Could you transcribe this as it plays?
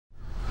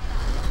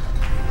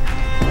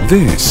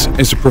This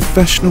is a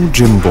professional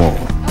gimbal.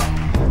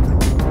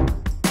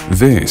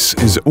 This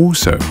is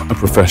also a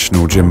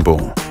professional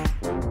gimbal.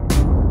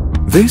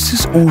 This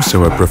is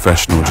also a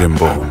professional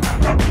gimbal.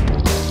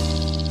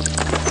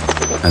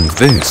 And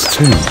this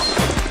too.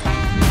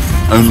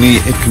 Only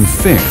it can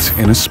fit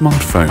in a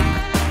smartphone.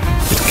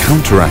 It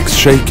counteracts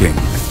shaking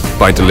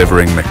by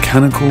delivering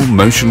mechanical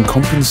motion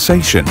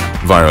compensation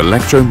via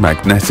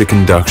electromagnetic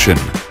induction.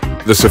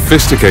 The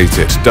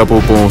sophisticated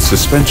double-bore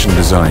suspension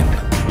design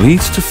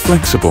leads to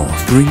flexible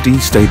 3D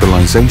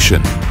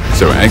stabilization,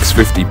 so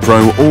X50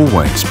 Pro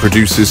always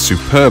produces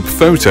superb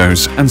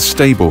photos and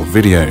stable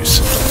videos.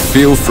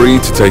 Feel free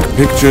to take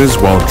pictures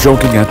while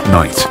jogging at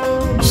night.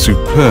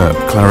 Superb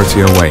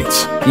clarity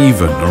awaits,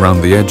 even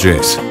around the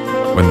edges,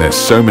 when there's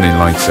so many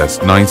lights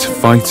at night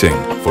fighting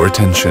for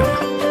attention.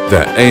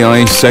 Their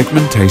AI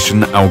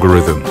segmentation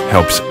algorithm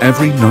helps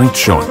every night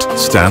shot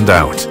stand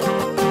out.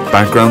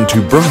 Background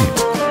too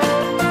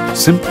bright?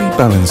 Simply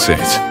balance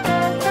it.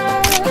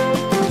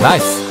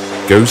 Nice.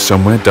 Go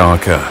somewhere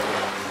darker,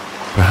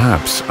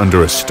 perhaps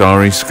under a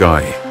starry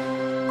sky,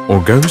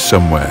 or go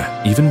somewhere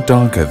even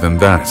darker than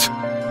that.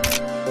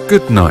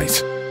 Good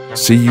night.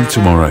 See you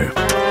tomorrow.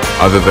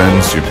 Other than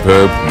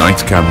superb night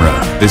camera,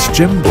 this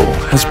gimbal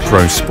has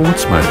Pro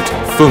Sports mode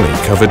fully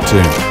covered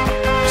too.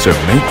 So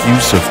make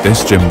use of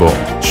this gimbal.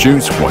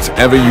 Shoot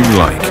whatever you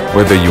like,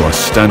 whether you are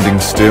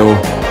standing still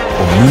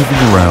or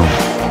moving around.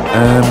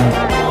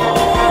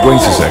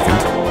 Wait a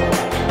second.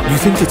 You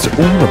think it's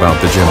all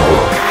about the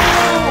gimbal?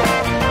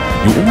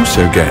 You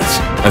also get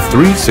a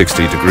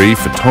 360-degree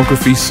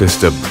photography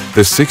system.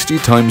 The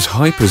 60x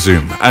hyper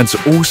zoom adds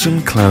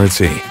awesome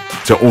clarity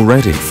to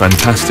already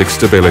fantastic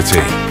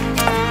stability.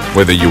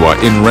 Whether you are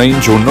in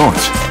range or not,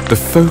 the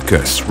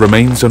focus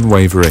remains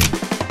unwavering.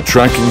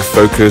 Tracking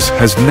focus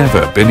has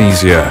never been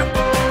easier.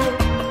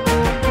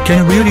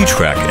 Can you really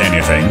track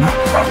anything?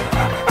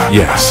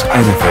 Yes,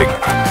 anything,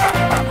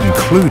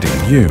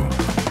 including you.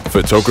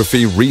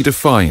 Photography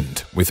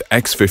redefined with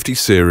X50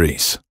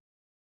 series.